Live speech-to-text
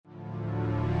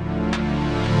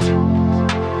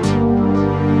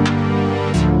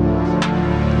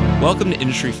Welcome to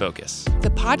Industry Focus, the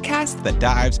podcast that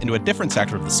dives into a different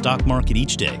sector of the stock market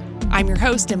each day. I'm your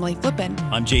host, Emily Flippen.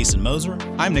 I'm Jason Moser.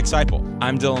 I'm Nick Seipel.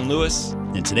 I'm Dylan Lewis.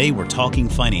 And today we're talking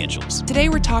financials. Today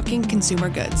we're talking consumer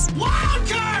goods.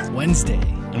 Wildcard Wednesday.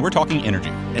 And we're talking energy.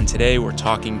 And today we're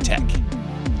talking tech.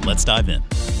 Let's dive in.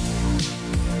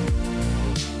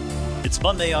 It's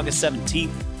Monday, August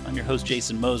 17th. I'm your host,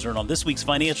 Jason Moser. And on this week's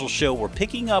financial show, we're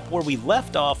picking up where we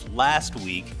left off last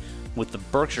week with the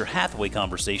Berkshire Hathaway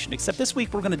conversation, except this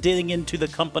week we're going to dig into the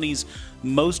company's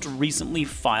most recently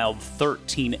filed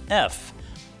 13F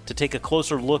to take a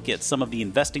closer look at some of the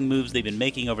investing moves they've been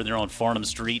making over there on Farnam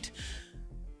Street.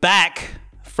 Back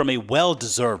from a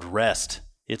well-deserved rest,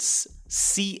 it's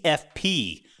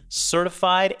CFP,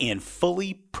 certified and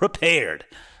fully prepared.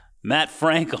 Matt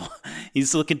Frankel,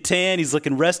 he's looking tan, he's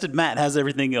looking rested. Matt, how's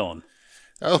everything going?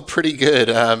 Oh, pretty good.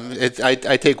 I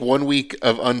take 1 week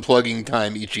of unplugging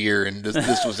time each year, and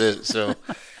this was it. So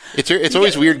it's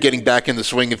always weird getting back in the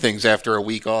swing of things after a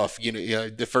week off. You know,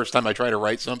 the first time I try to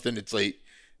write something, it's like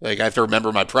I have to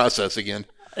remember my process again.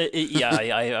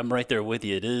 I'm right there with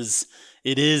you. It is.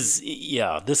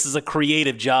 Yeah, this is a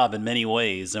creative job in many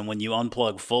ways, and when you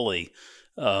unplug fully,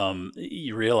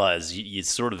 you realize you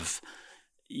sort of.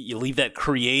 You leave that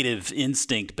creative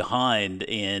instinct behind,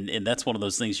 and that's one of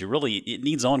those things it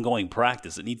needs ongoing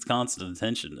practice. It needs constant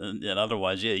attention. And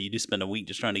otherwise, you do spend a week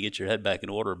just trying to get your head back in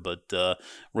order. But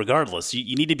regardless,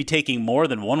 you need to be taking more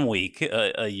than 1 week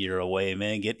a year away,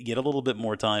 man. Get a little bit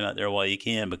more time out there while you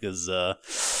can, because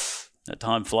that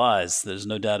time flies. There's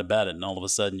no doubt about it. And all of a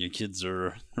sudden, your kids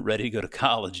are ready to go to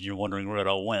college, and you're wondering where it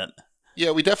all went.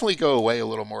 Yeah, we definitely go away a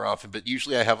little more often, but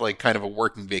usually I have like kind of a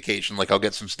working vacation. Like I'll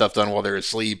get some stuff done while they're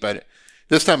asleep. But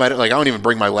this time I don't even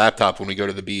bring my laptop when we go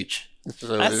to the beach.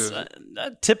 So, that's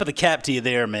tip of the cap to you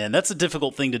there, man. That's a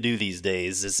difficult thing to do these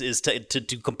days. Is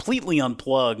to completely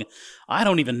unplug. I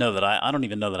don't even know that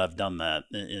I've done that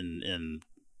in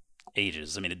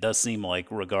ages. I mean, it does seem like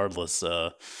regardless,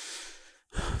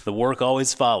 the work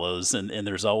always follows, and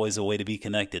there's always a way to be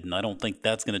connected, and I don't think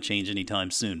that's going to change anytime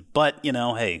soon. But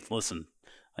hey, listen,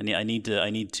 I need to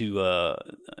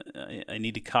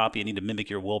mimic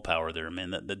your willpower there,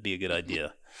 man. That'd be a good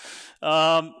idea.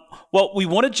 Well, we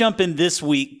want to jump in this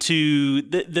week to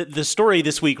the story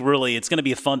this week. Really, it's going to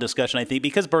be a fun discussion, I think,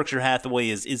 because Berkshire Hathaway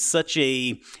is such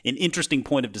an interesting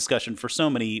point of discussion for so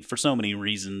many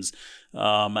reasons.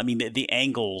 I mean, the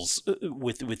angles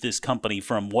with this company,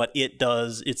 from what it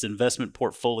does, its investment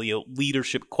portfolio,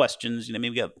 leadership questions. Maybe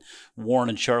we got Warren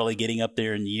and Charlie getting up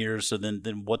there in years. So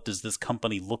then what does this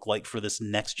company look like for this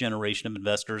next generation of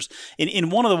investors? In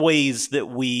one of the ways that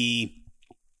we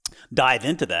dive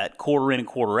into that quarter in and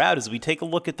quarter out as we take a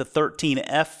look at the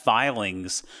 13F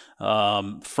filings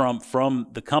from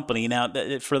the company. Now,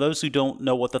 for those who don't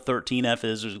know what the 13F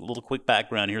is, there's a little quick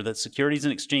background here. That Securities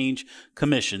and Exchange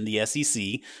Commission, the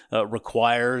SEC,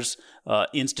 requires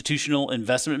institutional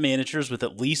investment managers with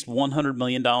at least $100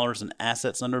 million in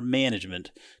assets under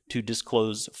management to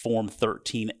disclose Form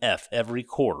 13F every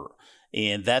quarter.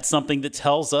 And that's something that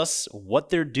tells us what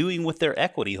they're doing with their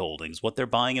equity holdings, what they're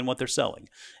buying and what they're selling.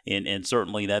 And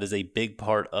certainly that is a big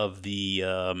part of the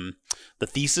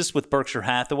thesis with Berkshire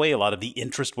Hathaway, a lot of the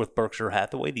interest with Berkshire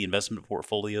Hathaway, the investment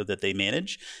portfolio that they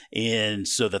manage. And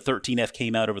so the 13F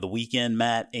came out over the weekend,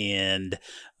 Matt, and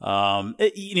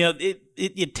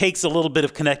it takes a little bit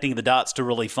of connecting the dots to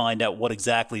really find out what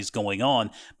exactly is going on.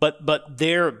 But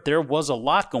there was a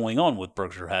lot going on with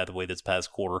Berkshire Hathaway this past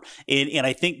quarter. And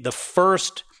I think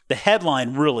the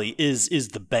headline really is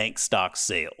the bank stock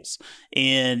sales.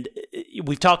 And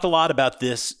we've talked a lot about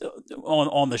this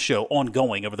on the show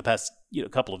ongoing over the past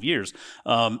couple of years.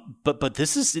 But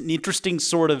this is an interesting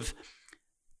sort of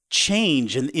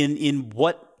change in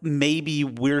what maybe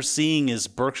we're seeing as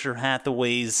Berkshire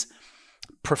Hathaway's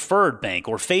preferred bank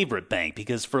or favorite bank,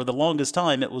 because for the longest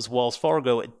time it was Wells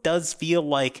Fargo. It does feel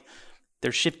like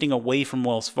they're shifting away from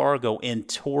Wells Fargo and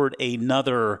toward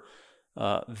another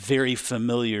very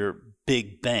familiar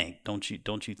big bank. Don't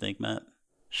you think, Matt?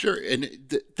 Sure.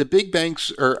 And the big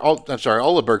banks, all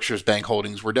of Berkshire's bank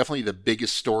holdings were definitely the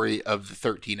biggest story of the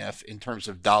 13F in terms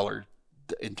of dollar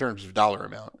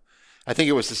amount. I think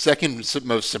it was the second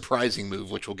most surprising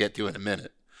move, which we'll get to in a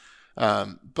minute.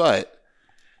 But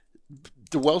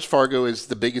the Wells Fargo is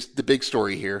the big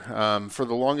story here. For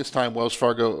the longest time,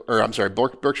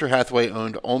 Berkshire Hathaway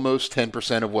owned almost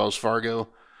 10% of Wells Fargo.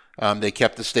 They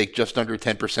kept the stake just under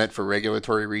 10% for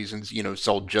regulatory reasons,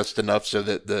 sold just enough so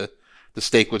that the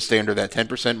stake would stay under that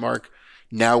 10% mark.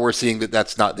 Now we're seeing that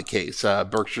that's not the case.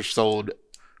 Berkshire sold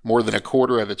more than a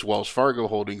quarter of its Wells Fargo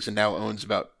holdings and now owns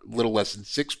about a little less than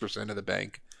 6% of the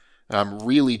bank.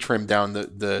 Really trimmed down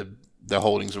the the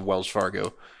holdings of Wells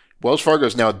Fargo. Wells Fargo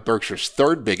is now Berkshire's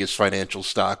third biggest financial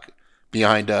stock,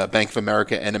 behind Bank of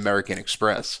America and American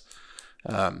Express.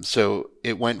 So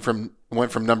it went from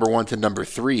number one to number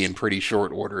three in pretty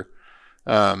short order.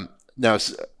 Now,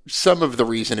 some of the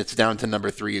reason it's down to number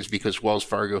three is because Wells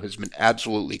Fargo has been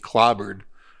absolutely clobbered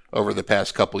over the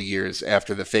past couple years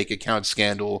after the fake account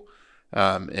scandal,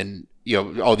 and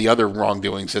all the other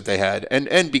wrongdoings that they had,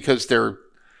 and because their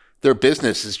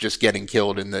business is just getting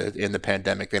killed in the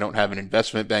pandemic. They don't have an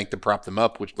investment bank to prop them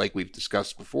up, which, like we've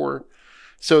discussed before.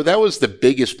 So that was the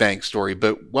biggest bank story.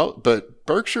 But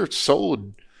Berkshire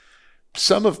sold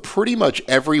some of pretty much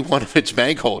every one of its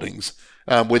bank holdings,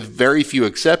 with very few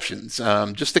exceptions.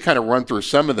 Just to kind of run through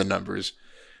some of the numbers,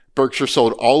 Berkshire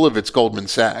sold all of its Goldman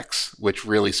Sachs, which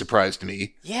really surprised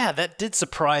me. Yeah, that did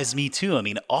surprise me too. I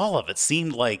mean, all of it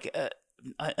seemed like.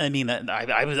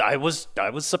 I was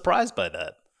surprised by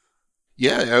that.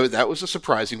 Yeah, that was a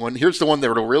surprising one. Here's the one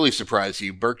that will really surprise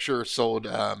you. Berkshire sold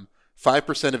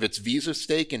 5% of its Visa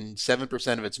stake and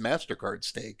 7% of its MasterCard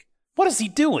stake. What is he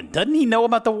doing? Doesn't he know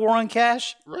about the war on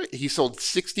cash? Right. He sold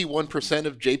 61%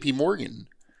 of JP Morgan.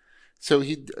 So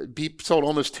he sold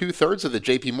almost 2/3 of the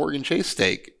JP Morgan Chase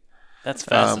stake. That's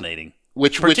fascinating.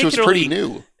 Which was pretty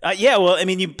new. Yeah, well, I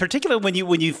mean, particularly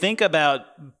when you think about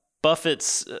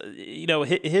Buffett's,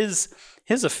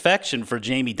 his affection for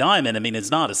Jamie Dimon. I mean,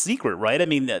 it's not a secret, right? I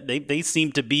mean, they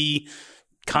seem to be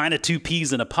kind of two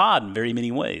peas in a pod in very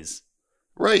many ways.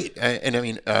 Right. And I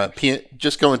mean,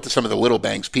 just going to some of the little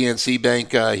banks, PNC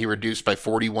Bank, he reduced by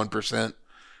 41%,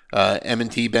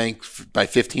 M&T Bank by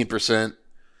 15%,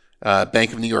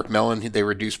 Bank of New York Mellon, they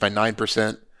reduced by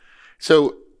 9%.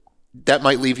 So that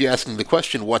might leave you asking the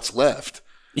question, what's left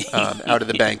out of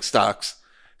the bank stocks?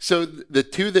 So the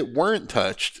two that weren't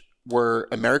touched were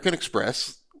American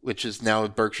Express, which is now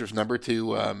Berkshire's number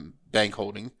two bank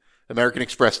holding. American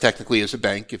Express technically is a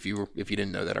bank, if you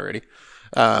didn't know that already.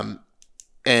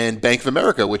 And Bank of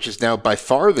America, which is now by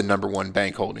far the number one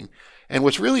bank holding. And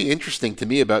what's really interesting to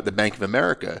me about the Bank of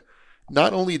America,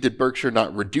 not only did Berkshire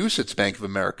not reduce its Bank of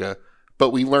America,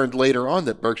 but we learned later on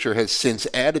that Berkshire has since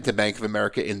added to Bank of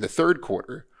America in the third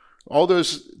quarter. All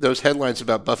those headlines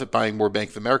about Buffett buying more Bank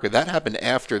of America, that happened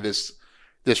after this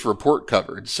report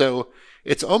covered. So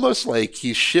it's almost like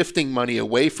he's shifting money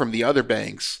away from the other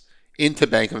banks into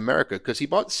Bank of America, because he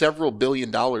bought several $1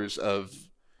 billion of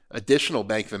additional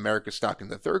Bank of America stock in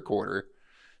the third quarter.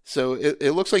 So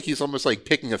it looks like he's almost like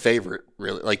picking a favorite,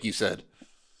 really, like you said.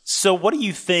 So what do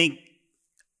you think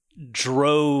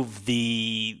drove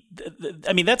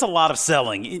I mean, that's a lot of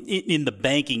selling in the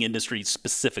banking industry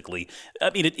specifically. I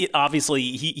mean, it obviously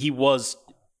he was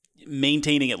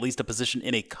maintaining at least a position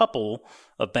in a couple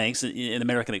of banks, in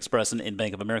American Express and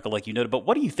Bank of America, like you noted. But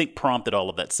what do you think prompted all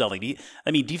of that selling? Do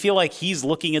you feel like he's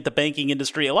looking at the banking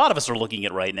industry? A lot of us are looking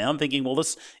at it right now and thinking, well,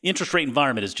 this interest rate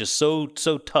environment is just so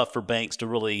tough for banks to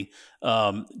really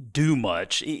do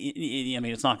much. I mean,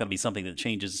 it's not going to be something that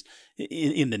changes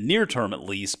in the near term, at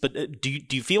least. But do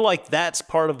you feel like that's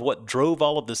part of what drove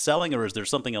all of the selling, or is there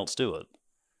something else to it?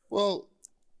 Well,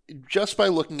 just by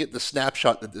looking at the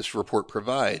snapshot that this report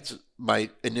provides, my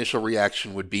initial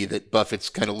reaction would be that Buffett's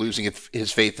kind of losing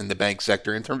his faith in the bank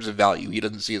sector in terms of value. He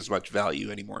doesn't see as much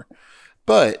value anymore.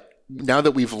 But now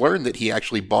that we've learned that he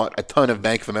actually bought a ton of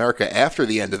Bank of America after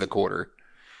the end of the quarter,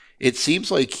 it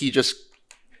seems like he just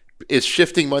is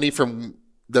shifting money from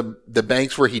the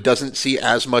banks where he doesn't see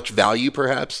as much value,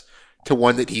 perhaps, to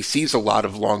one that he sees a lot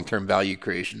of long-term value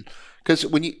creation. Because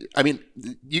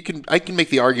I can make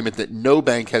the argument that no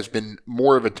bank has been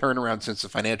more of a turnaround since the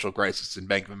financial crisis than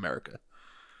Bank of America.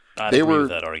 I'd agree with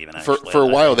that argument, actually. For a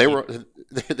while, they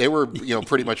were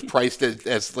pretty much priced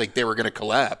as like they were going to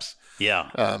collapse.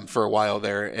 Yeah. For a while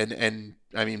there, and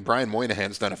I mean, Brian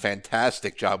Moynihan's done a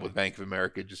fantastic job with Bank of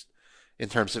America, just in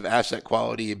terms of asset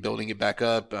quality and building it back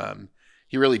up.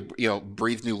 He really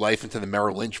breathed new life into the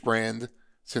Merrill Lynch brand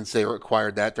since they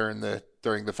acquired that during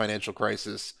the financial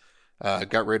crisis.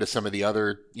 Got rid of some of the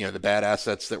other, the bad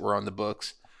assets that were on the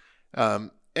books.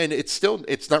 And it's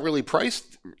not really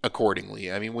priced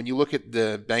accordingly. I mean, when you look at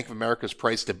the Bank of America's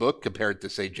price to book compared to,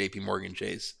 say, JP Morgan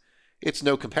Chase, it's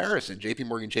no comparison. JP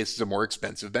Morgan Chase is a more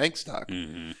expensive bank stock.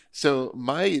 Mm-hmm. So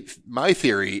my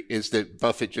theory is that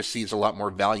Buffett just sees a lot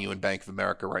more value in Bank of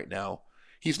America right now.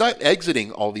 He's not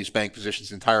exiting all these bank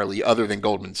positions entirely other than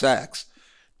Goldman Sachs.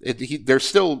 There's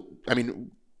still, I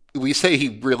mean, we say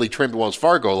he really trimmed Wells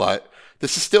Fargo a lot.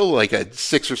 This is still like a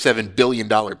 $6 or $7 billion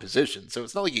position, so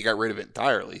it's not like he got rid of it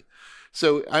entirely.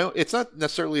 So it's not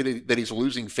necessarily that he's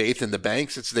losing faith in the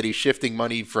banks; it's that he's shifting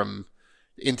money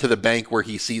into the bank where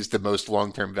he sees the most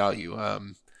long-term value.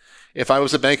 if I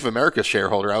was a Bank of America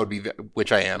shareholder,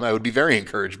 which I am, I would be very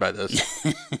encouraged by this.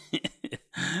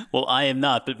 Well, I am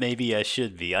not, but maybe I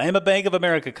should be. I am a Bank of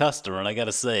America customer, and I got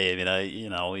to say,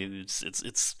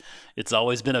 it's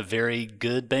always been a very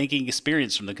good banking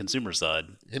experience from the consumer side.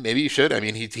 Maybe you should. I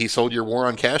mean, he sold your war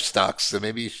on cash stocks, so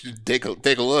maybe you should take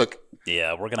a look.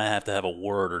 Yeah, we're going to have a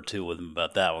word or two with him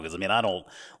about that one, because,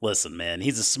 listen, man,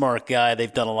 he's a smart guy.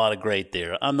 They've done a lot of great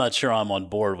there. I'm not sure I'm on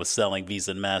board with selling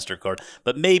Visa and MasterCard,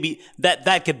 but maybe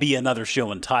that could be another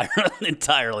show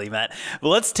entirely, Matt. But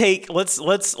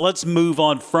let's move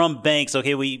on from banks.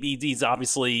 Okay, he's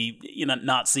obviously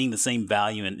not seeing the same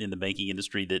value in the banking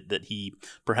industry that he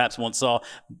perhaps once saw,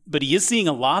 but he is seeing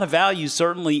a lot of value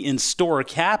certainly in Store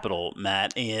Capital,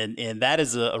 Matt, and that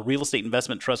is a real estate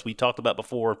investment trust we talked about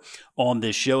before on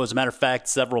this show. As a matter of fact,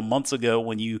 several months ago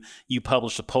when you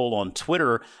published a poll on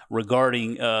Twitter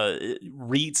regarding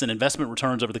REITs and investment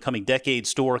returns over the coming decade,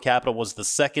 Store Capital was the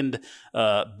second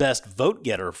best vote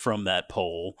getter from that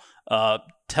poll.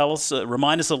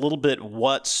 Remind us a little bit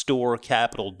what Store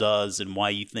Capital does and why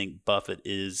you think Buffett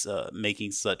is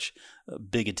making such a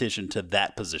big attention to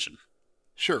that position.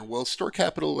 Sure. Well, Store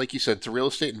Capital, like you said, it's a real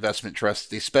estate investment trust.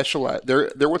 They specialize.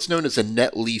 They're what's known as a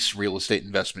net lease real estate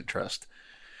investment trust.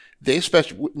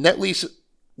 Net lease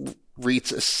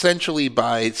REITs essentially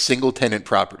buy single tenant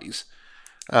properties,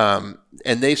 and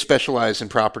they specialize in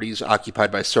properties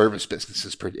occupied by service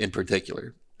businesses in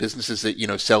particular, businesses that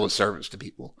sell a service to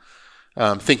people.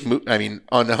 On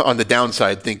the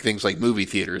downside, think things like movie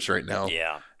theaters right now.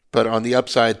 Yeah. But on the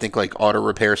upside, think like auto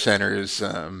repair centers.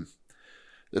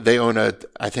 They own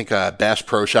Bass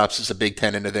Pro Shops is a big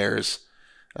tenant of theirs.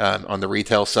 On the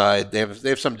retail side, they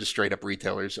have some just straight up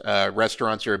retailers.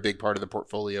 Restaurants are a big part of the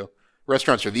portfolio.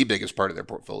 Restaurants are the biggest part of their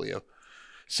portfolio.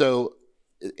 So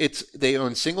they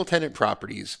own single tenant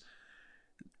properties.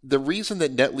 The reason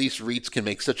that net lease REITs can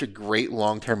make such a great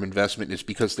long-term investment is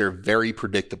because they're very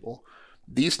predictable.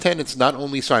 These tenants not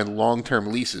only sign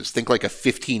long-term leases, think like a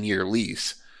 15-year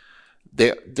lease.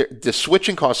 The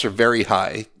switching costs are very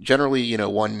high. Generally,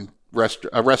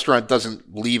 a restaurant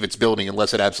doesn't leave its building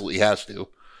unless it absolutely has to.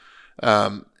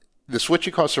 The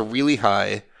switching costs are really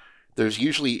high. There's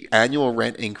usually annual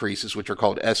rent increases, which are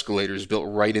called escalators, built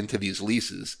right into these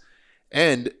leases.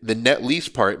 And the net lease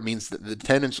part means that the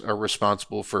tenants are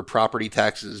responsible for property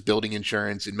taxes, building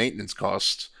insurance, and maintenance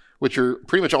costs, which are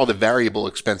pretty much all the variable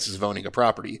expenses of owning a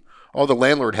property. All the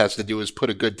landlord has to do is put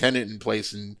a good tenant in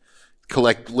place and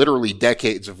collect literally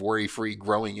decades of worry-free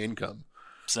growing income.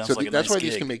 Sounds like that's nice why gig.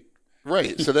 these can make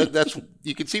right. So that's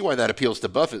you can see why that appeals to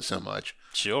Buffett so much.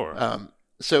 Sure.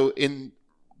 So in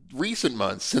recent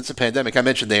months, since the pandemic, I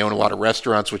mentioned they own a lot of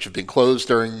restaurants which have been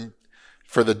closed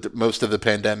for the most of the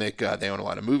pandemic. They own a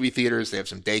lot of movie theaters. They have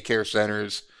some daycare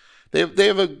centers. They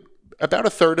have about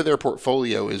a third of their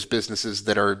portfolio is businesses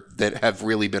that have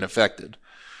really been affected.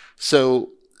 So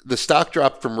the stock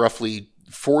dropped from roughly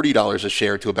 $40 a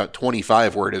share to about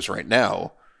 $25 where it is right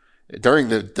now. During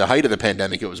the height of the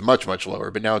pandemic, it was much, much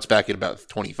lower, but now it's back at about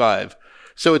 25.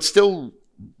 So it's still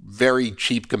very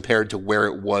cheap compared to where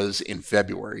it was in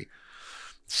February.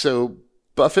 So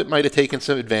Buffett might have taken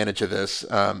some advantage of this.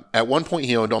 At one point,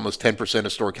 he owned almost 10%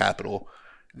 of Store Capital.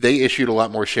 They issued a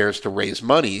lot more shares to raise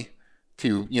money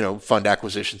to, fund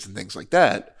acquisitions and things like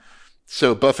that.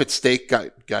 So Buffett's stake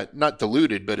got not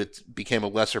diluted, but it became a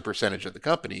lesser percentage of the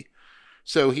company.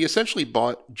 So he essentially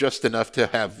bought just enough to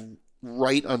have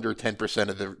right under 10%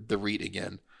 of the REIT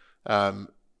again.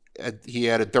 He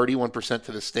added 31%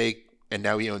 to the stake, and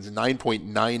now he owns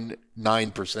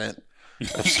 9.99%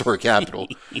 of Store Capital.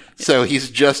 So he's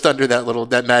just under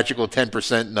that magical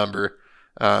 10% number.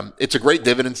 It's a great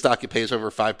dividend stock. It pays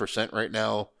over 5% right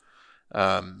now.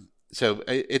 So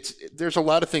there's a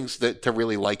lot of things to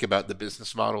really like about the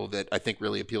business model that I think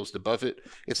really appeals to Buffett.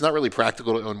 It's not really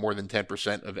practical to own more than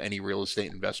 10% of any real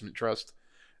estate investment trust.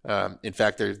 In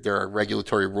fact, there are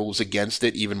regulatory rules against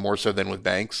it, even more so than with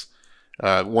banks.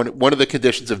 One of the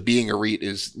conditions of being a REIT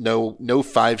is no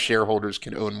 5 shareholders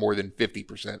can own more than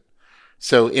 50%.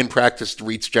 So in practice,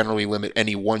 REITs generally limit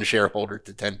any one shareholder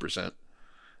to 10%.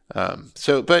 I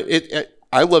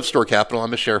love Store Capital.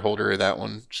 I'm a shareholder of that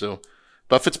one. So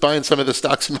Buffett's buying some of the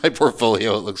stocks in my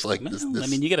portfolio. It looks like.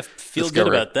 You got to feel good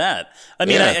about that.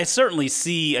 I certainly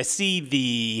see. I see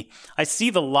the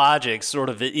logic sort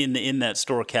of in that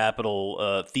Store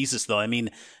Capital thesis, though. A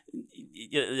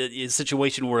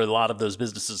situation where a lot of those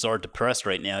businesses are depressed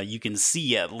right now, you can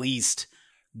see at least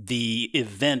the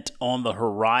event on the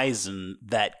horizon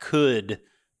that could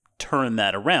turn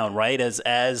that around, right?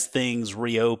 As things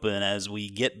reopen, as we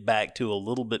get back to a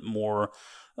little bit more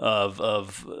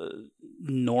of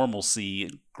normalcy.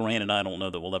 Granted, I don't know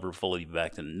that we'll ever fully be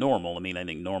back to normal. I mean, I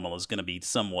think normal is going to be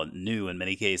somewhat new in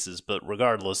many cases, but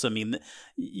regardless, I mean,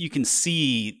 you can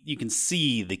see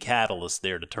the catalyst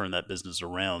there to turn that business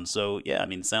around. So yeah, I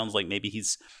mean, it sounds like maybe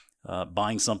he's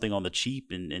buying something on the cheap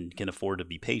and can afford to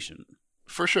be patient.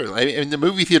 For sure. I mean, the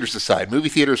movie theaters aside, movie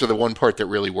theaters are the one part that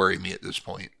really worry me at this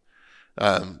point.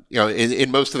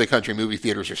 In most of the country, movie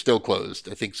theaters are still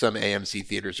closed. I think some AMC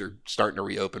theaters are starting to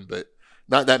reopen, but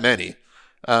not that many.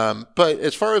 But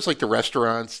as far as like the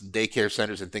restaurants and daycare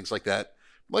centers and things like that,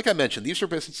 like I mentioned, these are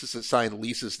businesses that sign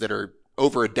leases that are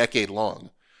over a decade long.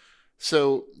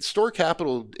 So Store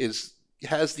Capital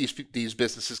has these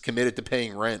businesses committed to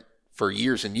paying rent for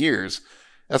years and years.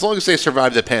 As long as they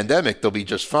survive the pandemic, they'll be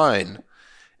just fine.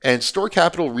 And Store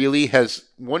Capital really has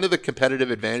one of the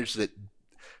competitive advantages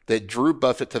that drew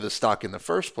Buffett to the stock in the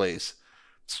first place.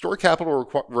 Store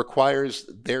Capital requires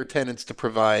their tenants to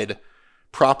provide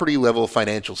property-level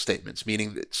financial statements,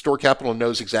 meaning that Store Capital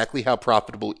knows exactly how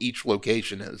profitable each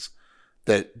location is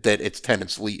that its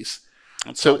tenants lease.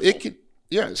 So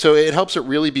it helps it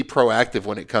really be proactive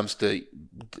when it comes to,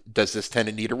 does this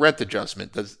tenant need a rent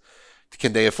adjustment?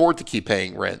 Can they afford to keep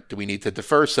paying rent? Do we need to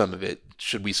defer some of it?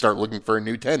 Should we start looking for a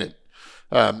new tenant?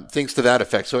 Things to that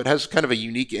effect. So it has kind of a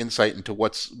unique insight into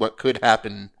what could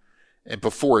happen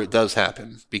before it does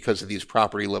happen because of these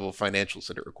property level financials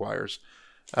that it requires.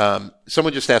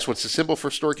 Someone just asked what's the symbol for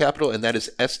Store Capital, and that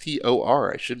is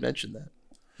STOR. I should mention that.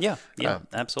 Yeah,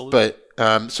 absolutely.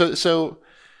 But so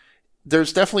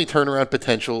there's definitely turnaround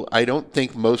potential. I don't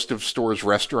think most of Store's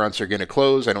restaurants are going to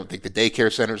close. I don't think the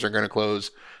daycare centers are going to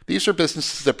close. These are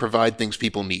businesses that provide things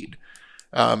people need.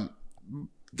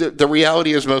 The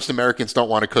reality is most Americans don't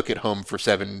want to cook at home for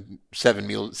seven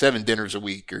dinners a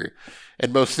week,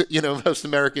 and most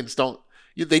Americans don't.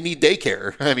 They need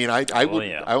daycare. I mean,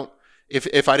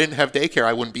 if I didn't have daycare,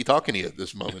 I wouldn't be talking to you at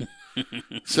this moment.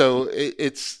 So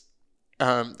it's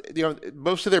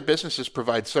most of their businesses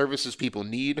provide services people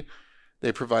need.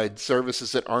 They provide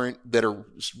services that are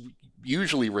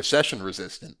usually recession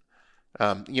resistant.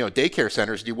 Daycare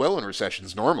centers do well in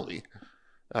recessions normally.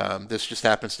 This just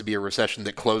happens to be a recession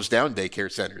that closed down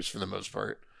daycare centers for the most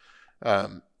part.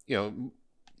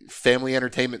 Family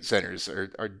entertainment centers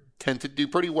tend to do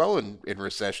pretty well in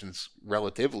recessions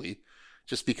relatively,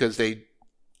 just because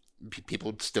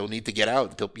people still need to get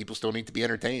out, people still need to be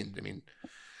entertained. I mean,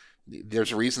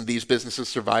 there's a reason these businesses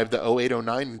survived the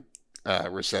 08-09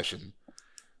 recession.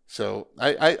 So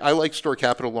I like Store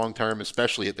Capital long term,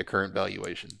 especially at the current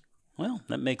valuation. Well,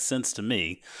 that makes sense to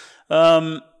me.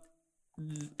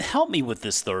 Help me with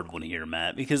this third one here,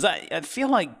 Matt, because I feel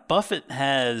like Buffett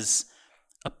has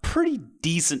a pretty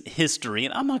decent history,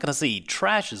 and I'm not going to say he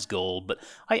trashes gold, but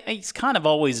he's kind of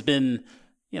always been,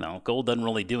 gold doesn't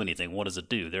really do anything. What does it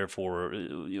do? Therefore,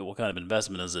 what kind of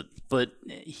investment is it? But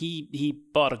he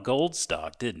bought a gold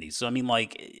stock, didn't he? So, I mean,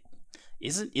 like,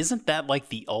 isn't that like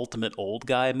the ultimate old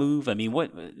guy move? I mean,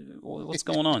 what's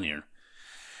going on here?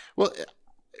 Well,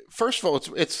 first of all,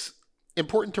 it's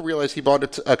important to realize he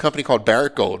bought a company called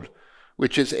Barrick Gold,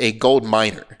 which is a gold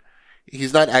miner.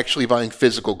 He's not actually buying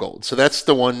physical gold. So that's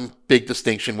the one big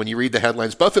distinction. When you read the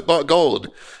headlines, Buffett bought gold.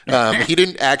 He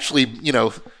didn't actually,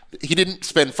 he didn't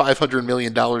spend $500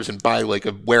 million and buy like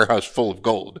a warehouse full of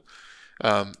gold.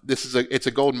 It's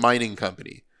a gold mining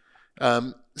company.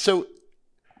 So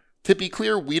to be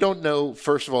clear, we don't know,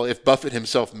 first of all, if Buffett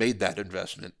himself made that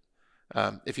investment.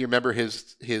 If you remember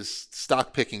his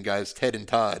stock picking guys, Ted and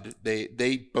Todd,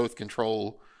 they both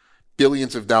control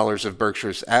billions of dollars of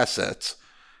Berkshire's assets.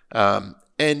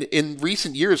 And in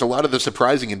recent years, a lot of the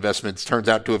surprising investments turns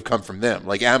out to have come from them,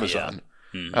 like Amazon.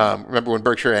 Yeah. Mm-hmm. Remember when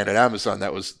Berkshire added Amazon?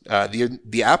 That was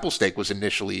the Apple stake was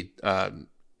initially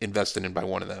invested in by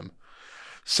one of them.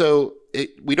 So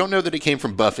we don't know that it came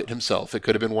from Buffett himself. It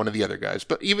could have been one of the other guys.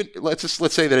 But even let's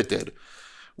say that it did.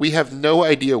 We have no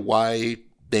idea why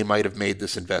they might have made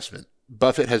this investment.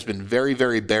 Buffett has been very,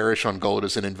 very bearish on gold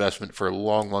as an investment for a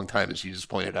long, long time, as you just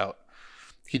pointed out.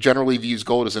 He generally views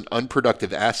gold as an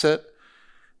unproductive asset,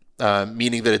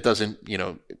 meaning that it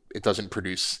doesn't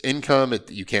produce income.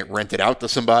 You can't rent it out to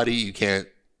somebody. You can't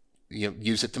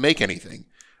use it to make anything.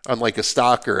 Unlike a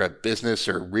stock or a business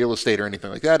or real estate or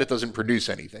anything like that, it doesn't produce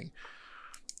anything.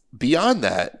 Beyond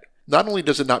that, not only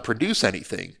does it not produce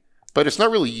anything, but it's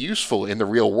not really useful in the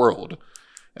real world.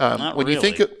 When you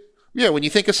think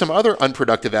of some other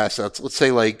unproductive assets, let's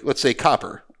say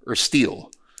copper or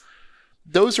steel,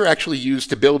 those are actually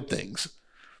used to build things.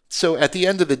 So at the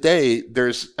end of the day,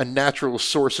 there's a natural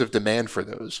source of demand for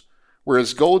those,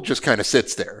 whereas gold just kind of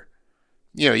sits there.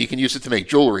 You can use it to make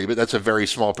jewelry, but that's a very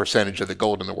small percentage of the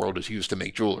gold in the world is used to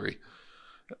make jewelry.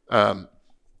 Other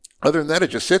than that, it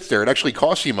just sits there. It actually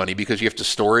costs you money because you have to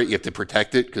store it, you have to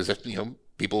protect it because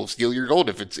people steal your gold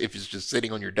if it's just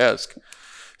sitting on your desk.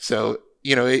 So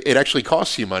it actually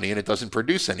costs you money and it doesn't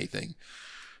produce anything.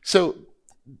 So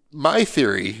my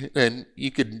theory, and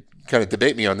you could kind of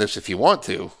debate me on this if you want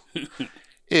to,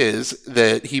 is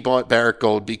that he bought Barrick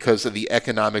Gold because of the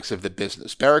economics of the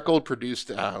business. Barrick Gold produced,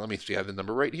 let me see, I have the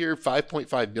number right here,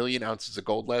 5.5 million ounces of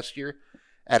gold last year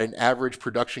at an average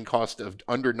production cost of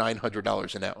under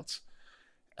 $900 an ounce.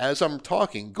 As I'm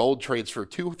talking, gold trades for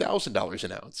 $2,000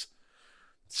 an ounce.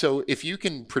 So if you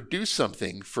can produce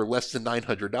something for less than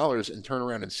 $900 and turn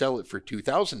around and sell it for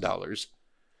 $2,000,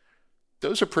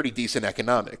 those are pretty decent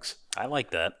economics. I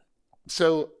like that.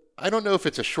 So I don't know if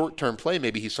it's a short-term play.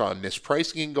 Maybe he saw a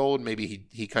mispricing in gold. Maybe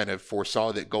he kind of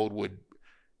foresaw that gold would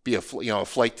be a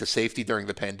flight to safety during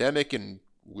the pandemic and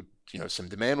would some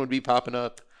demand would be popping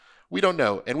up. We don't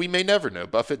know, and we may never know.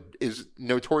 Buffett is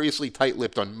notoriously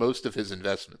tight-lipped on most of his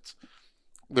investments.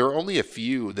 There are only a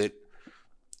few that,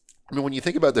 when you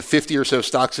think about the 50 or so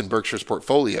stocks in Berkshire's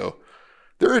portfolio,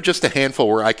 there are just a handful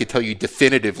where I could tell you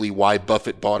definitively why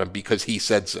Buffett bought them because he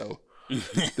said so.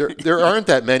 There aren't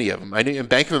that many of them. I know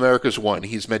Bank of America is one.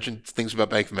 He's mentioned things about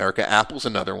Bank of America. Apple's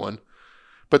another one.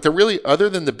 But there really, other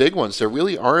than the big ones, there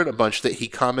really aren't a bunch that he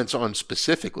comments on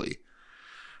specifically.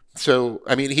 So,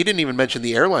 he didn't even mention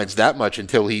the airlines that much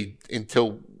until we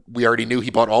already knew he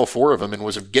bought all four of them and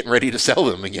was getting ready to sell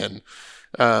them again.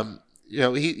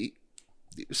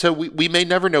 So we may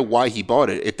never know why he bought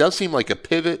it. It does seem like a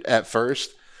pivot at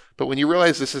first, but when you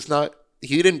realize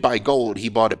he didn't buy gold, he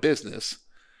bought a business.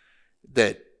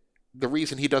 That the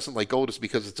reason he doesn't like gold is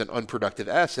because it's an unproductive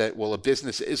asset. Well, a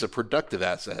business is a productive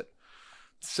asset.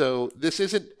 So this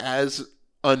isn't as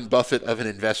un-Buffett of an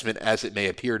investment as it may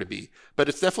appear to be, but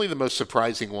it's definitely the most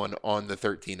surprising one on the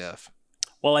 13F.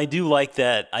 Well, I do like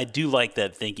that. I do like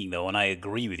that thinking, though, and I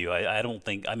agree with you. I don't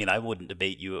think. I wouldn't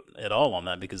debate you at all on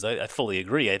that because I fully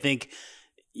agree. I think,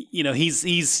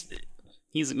 he's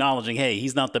acknowledging, hey,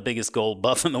 he's not the biggest gold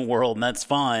buff in the world, and that's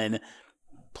fine.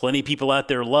 Plenty of people out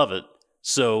there love it.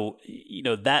 So,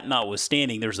 that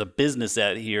notwithstanding, there's a business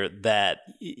out here that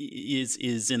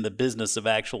is in the business of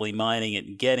actually mining it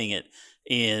and getting it,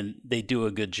 and they do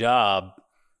a good job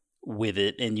with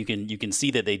it, and you can see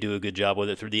that they do a good job with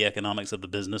it through the economics of the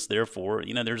business. Therefore,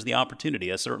 there's the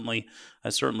opportunity. I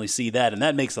certainly see that, and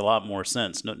that makes a lot more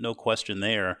sense. No question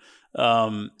there.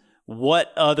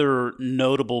 What other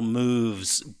notable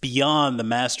moves beyond the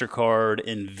MasterCard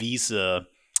and Visa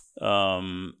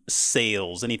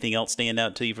sales? Anything else stand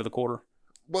out to you for the quarter?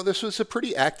 Well, this was a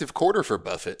pretty active quarter for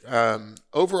Buffett.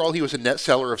 Overall, he was a net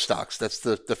seller of stocks. That's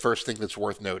the first thing that's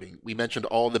worth noting. We mentioned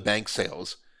all the bank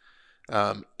sales.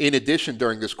 In addition,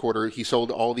 during this quarter, he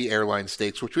sold all the airline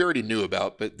stakes, which we already knew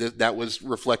about, but that was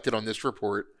reflected on this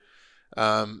report.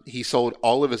 He sold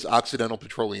all of his Occidental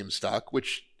Petroleum stock,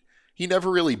 which he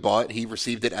never really bought. He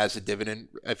received it as a dividend.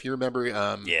 If you remember,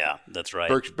 yeah, that's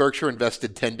right. Berkshire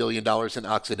invested $10 billion in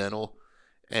Occidental,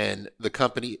 and the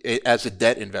company, as a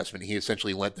debt investment, he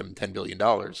essentially lent them $10 billion.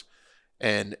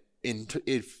 And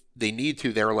if they need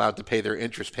to, they're allowed to pay their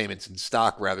interest payments in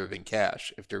stock rather than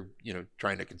cash if they're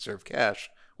trying to conserve cash,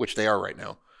 which they are right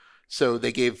now. So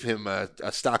they gave him a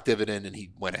stock dividend, and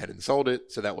he went ahead and sold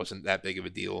it. So that wasn't that big of a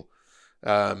deal.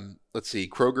 Let's see,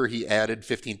 Kroger, he added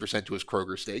 15% to his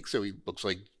Kroger stake, so he looks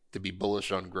like to be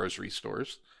bullish on grocery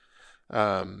stores.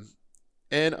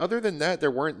 And other than that,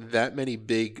 there weren't that many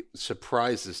big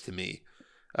surprises to me.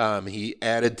 He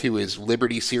added to his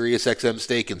Liberty SiriusXM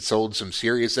stake and sold some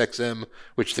SiriusXM,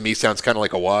 which to me sounds kind of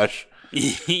like a wash.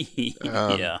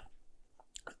 Yeah.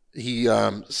 He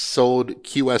sold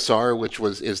QSR, which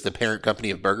is the parent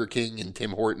company of Burger King and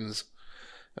Tim Hortons.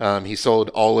 He sold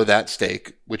all of that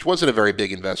stake, which wasn't a very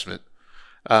big investment.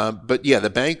 But yeah, the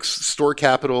banks, store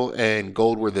capital, and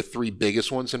gold were the three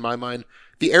biggest ones in my mind.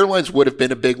 The airlines would have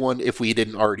been a big one if we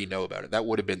didn't already know about it. That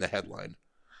would have been the headline.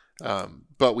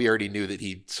 But we already knew that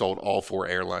he sold all four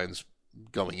airlines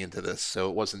going into this, so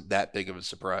it wasn't that big of a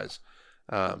surprise.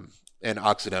 And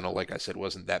Occidental, like I said,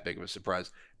 wasn't that big of a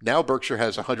surprise. Now Berkshire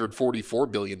has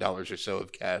 $144 billion or so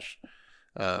of cash,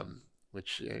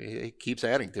 which it keeps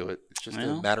adding to it. It's just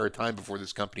a matter of time before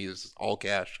this company is all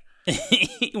cash.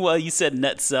 Well, you said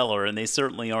net seller, and they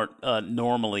certainly aren't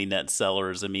normally net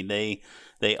sellers. I mean,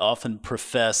 they often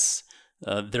profess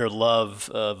their love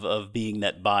of being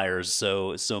net buyers.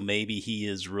 So maybe he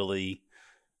is really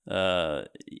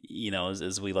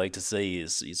as we like to say,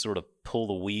 is you sort of pull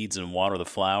the weeds and water the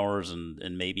flowers,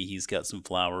 and maybe he's got some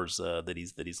flowers that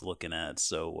he's looking at.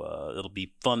 So it'll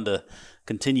be fun to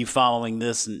continue following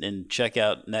this and check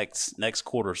out next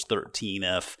quarter's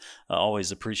 13F. I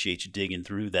always appreciate you digging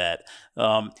through that.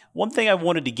 One thing I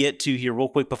wanted to get to here real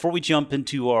quick before we jump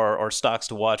into our stocks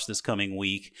to watch this coming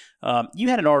week, you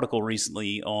had an article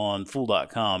recently on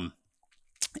Fool.com.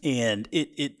 And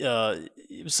it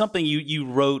was something you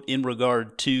wrote in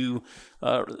regard to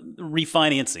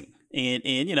refinancing. And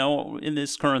in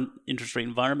this current interest rate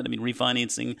environment, I mean,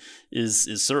 refinancing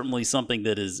is certainly something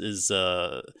that is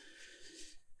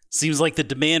seems like the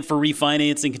demand for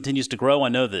refinancing continues to grow. I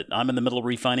know that I'm in the middle of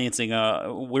refinancing.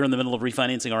 We're in the middle of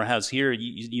refinancing our house here.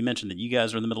 You mentioned that you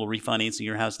guys are in the middle of refinancing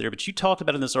your house there, but you talked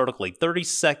about in this article a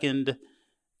 30-second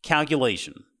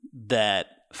calculation that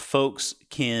folks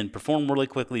can perform really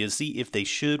quickly to see if they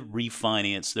should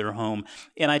refinance their home.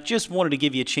 And I just wanted to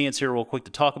give you a chance here real quick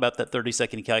to talk about that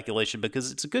 30-second calculation,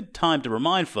 because it's a good time to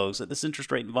remind folks that this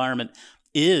interest rate environment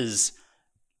is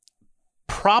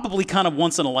probably kind of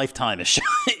once in a lifetime-ish.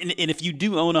 and if you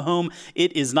do own a home,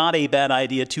 it is not a bad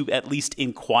idea to at least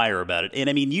inquire about it. And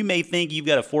I mean, you may think you've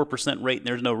got a 4% rate and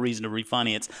there's no reason to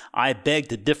refinance. I beg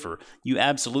to differ. You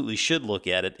absolutely should look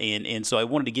at it. And so I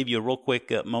wanted to give you a real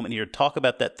quick moment here to talk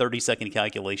about that 30-second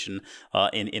calculation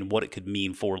and what it could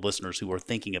mean for listeners who are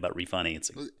thinking about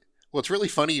refinancing. Well, it's really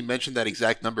funny you mentioned that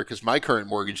exact number, because my current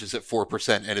mortgage is at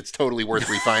 4%, and it's totally worth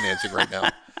refinancing right now.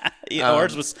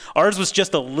 Ours was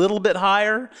just a little bit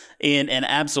higher, and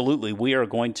absolutely we are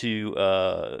going to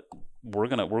we're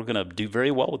gonna do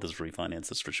very well with this refinance,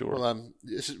 that's for sure. Well,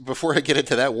 before I get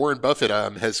into that, Warren Buffett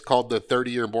has called the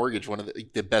 30-year mortgage one of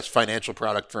the best financial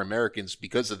product for Americans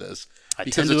because of this. I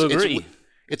tend to agree.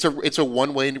 It's a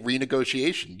one-way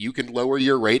renegotiation. You can lower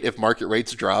your rate if market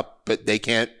rates drop, but they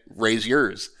can't raise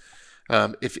yours.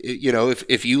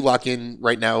 If you lock in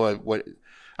right now,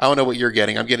 I don't know what you're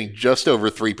getting. I'm getting just over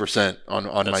 3% on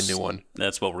my new one.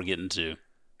 That's what we're getting to.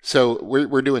 So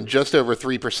we're doing just over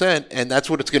 3%, and that's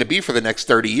what it's going to be for the next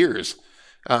 30 years.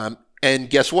 And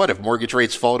guess what? If mortgage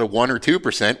rates fall to 1 or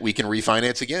 2%, we can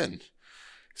refinance again.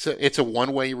 So it's a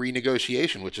one-way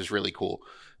renegotiation, which is really cool.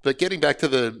 But getting back to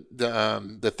the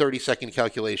 30-second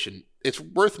calculation, it's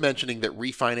worth mentioning that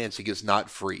refinancing is not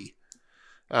free.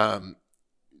 I'm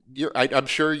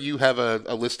sure you have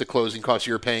a list of closing costs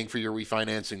you're paying for your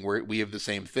refinancing. We have the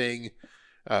same thing.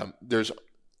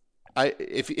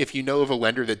 If you know of a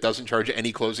lender that doesn't charge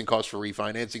any closing costs for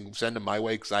refinancing, send them my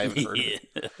way, because I haven't heard of it.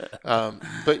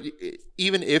 But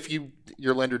even if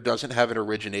your lender doesn't have an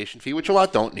origination fee, which a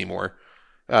lot don't anymore,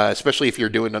 especially if you're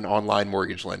doing an online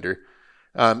mortgage lender,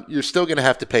 you're still going to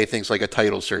have to pay things like a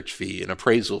title search fee, an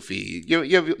appraisal fee.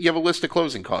 You have a list of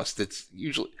closing costs that's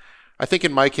usually, I think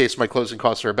in my case, my closing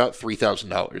costs are about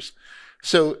 $3,000.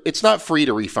 So it's not free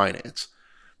to refinance.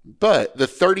 But the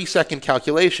 30-second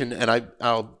calculation, and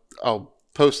I'll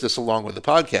post this along with the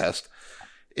podcast,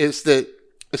 is that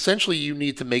essentially you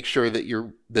need to make sure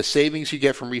that the savings you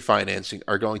get from refinancing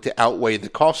are going to outweigh the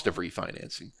cost of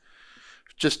refinancing.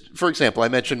 Just for example, I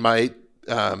mentioned my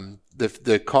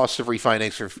the cost of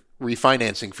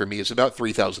refinancing for me is about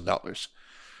 $3,000.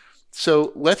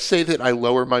 So let's say that I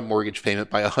lower my mortgage payment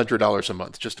by $100 a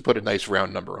month, just to put a nice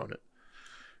round number on it.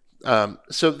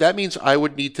 So that means I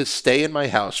would need to stay in my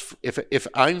house. If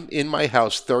I'm in my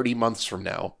house 30 months from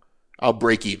now, I'll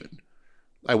break even.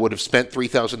 I would have spent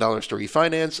 $3,000 to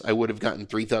refinance. I would have gotten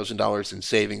 $3,000 in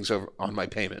savings on my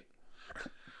payment.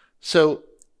 So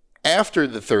after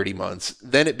the 30 months,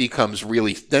 then it becomes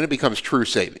true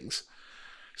savings.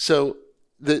 So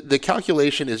the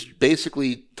calculation is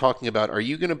basically talking about, are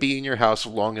you going to be in your house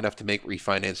long enough to make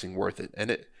refinancing worth it?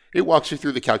 And it walks you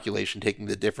through the calculation, taking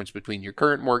the difference between your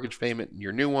current mortgage payment and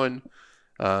your new one,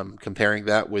 comparing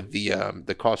that with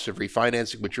the cost of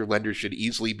refinancing, which your lender should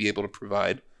easily be able to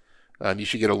provide. You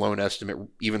should get a loan estimate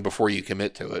even before you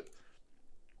commit to it.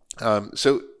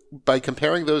 So by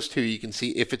comparing those two, you can see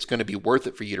if it's going to be worth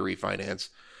it for you to refinance.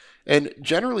 And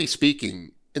generally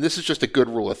speaking, and this is just a good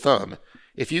rule of thumb,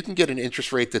 if you can get an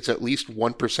interest rate that's at least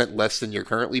 1% less than you're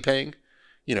currently paying,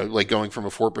 like going from a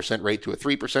 4% rate to a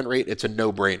 3% rate, it's a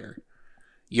no-brainer.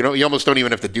 You almost don't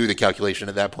even have to do the calculation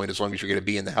at that point, as long as you're going to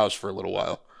be in the house for a little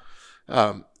while.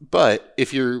 But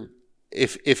if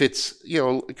it's,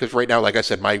 because right now, like I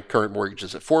said, my current mortgage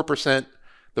is at 4%.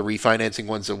 The refinancing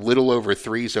one's a little over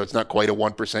 3%, so it's not quite a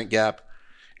 1% gap.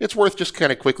 It's worth just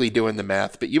kind of quickly doing the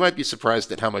math, but you might be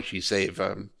surprised at how much you save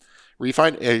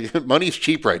money's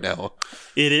cheap right now.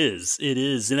 It is.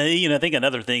 And I think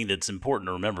another thing that's important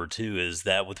to remember too is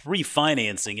that with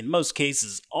refinancing, in most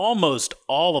cases, almost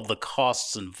all of the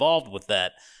costs involved with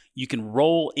that, you can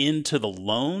roll into the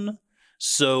loan.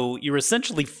 So you're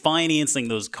essentially financing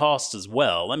those costs as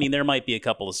well. I mean, there might be a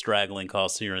couple of straggling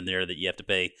costs here and there that you have to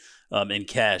pay in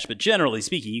cash, but generally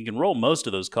speaking, you can roll most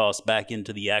of those costs back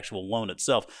into the actual loan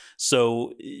itself.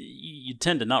 So you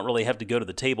tend to not really have to go to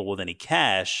the table with any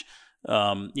cash,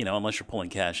 unless you're pulling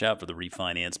cash out for the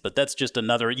refinance. But that's just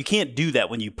you can't do that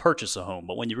when you purchase a home,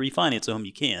 but when you refinance a home,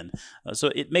 you can.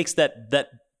 So it makes that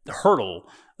hurdle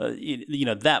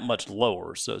that much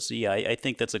lower. So yeah, I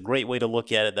think that's a great way to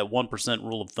look at it. That 1%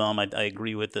 rule of thumb, I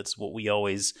agree with. That's what we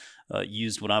always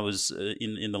used when I was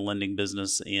in the lending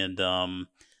business.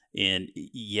 And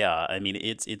yeah, I mean,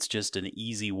 it's just an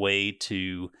easy way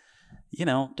to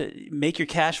make your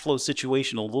cash flow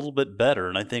situation a little bit better.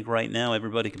 And I think right now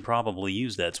everybody can probably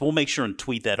use that. So we'll make sure and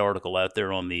tweet that article out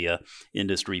there on the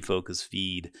Industry Focus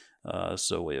feed.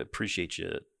 So we appreciate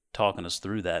you talking us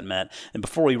through that, Matt. And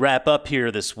before we wrap up here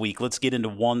this week, let's get into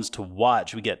ones to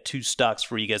watch. We got 2 stocks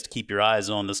for you guys to keep your eyes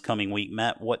on this coming week.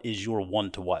 Matt, what is your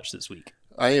one to watch this week?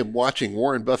 I am watching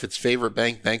Warren Buffett's favorite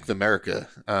bank, Bank of America.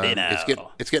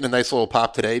 It's getting a nice little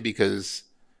pop today because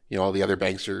all the other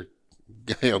banks are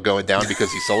going down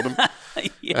because he sold them.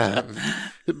 Yeah.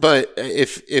 But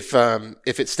if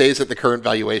it stays at the current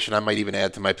valuation, I might even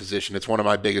add to my position. It's one of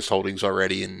my biggest holdings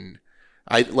already, and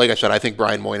I think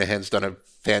Brian Moynihan's done a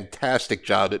fantastic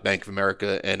job at Bank of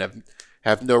America, and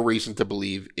have no reason to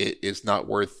believe it is not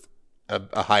worth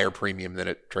a higher premium than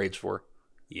it trades for.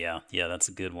 Yeah, that's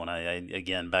a good one. I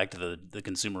again, back to the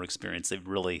consumer experience, they've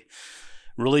really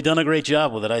done a great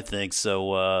job with it, I think.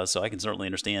 So I can certainly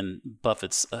understand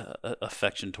Buffett's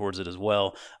affection towards it as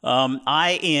well.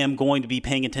 I am going to be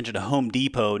paying attention to Home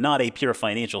Depot, not a pure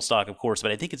financial stock, of course,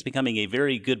 but I think it's becoming a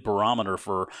very good barometer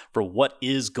for what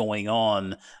is going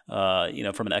on,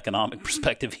 from an economic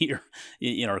perspective here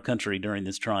in our country during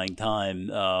this trying time.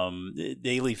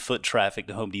 Daily foot traffic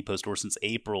to Home Depot store since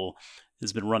April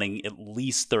has been running at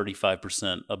least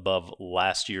 35% above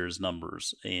last year's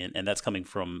numbers, and that's coming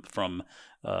from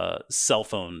cell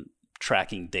phone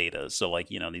tracking data. So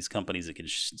these companies that can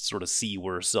sort of see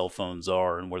where cell phones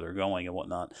are and where they're going and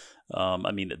whatnot.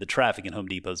 The traffic in Home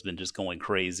Depot has been just going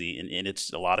crazy, and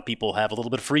it's a lot of people have a little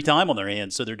bit of free time on their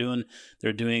hands, so they're doing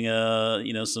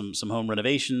some home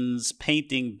renovations,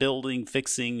 painting, building,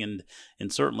 fixing, and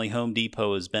certainly Home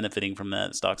Depot is benefiting from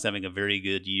that. Stock's having a very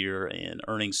good year, and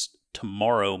earnings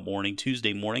tomorrow morning,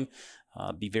 Tuesday morning.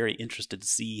 Be very interested to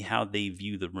see how they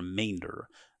view the remainder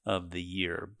of the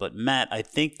year. But Matt, I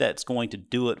think that's going to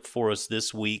do it for us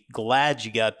this week. Glad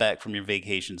you got back from your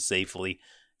vacation safely.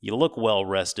 You look well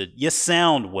rested. You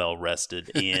sound well rested,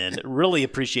 and really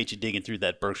appreciate you digging through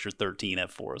that Berkshire 13F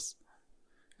for us.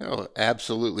 Oh,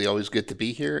 absolutely. Always good to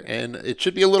be here. And it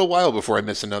should be a little while before I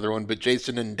miss another one, but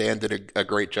Jason and Dan did a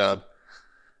great job.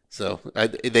 So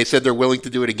they said they're willing to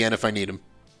do it again if I need them.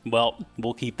 Well,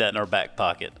 we'll keep that in our back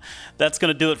pocket. That's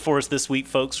going to do it for us this week,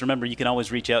 folks. Remember, you can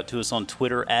always reach out to us on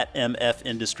Twitter at MF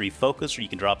Industry Focus, or you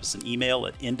can drop us an email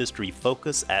at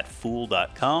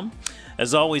industryfocus@fool.com.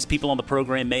 As always, people on the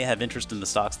program may have interest in the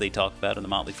stocks they talk about, and the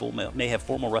Motley Fool may have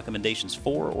formal recommendations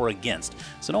for or against.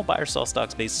 So don't buy or sell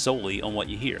stocks based solely on what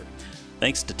you hear.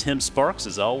 Thanks to Tim Sparks,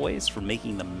 as always, for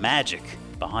making the magic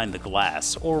behind the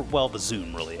glass, or, well, the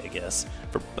Zoom, really, I guess,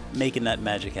 for making that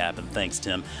magic happen. Thanks,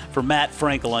 Tim. For Matt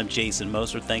Frankel, I'm Jason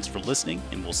Moser. Thanks for listening,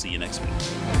 and we'll see you next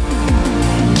week.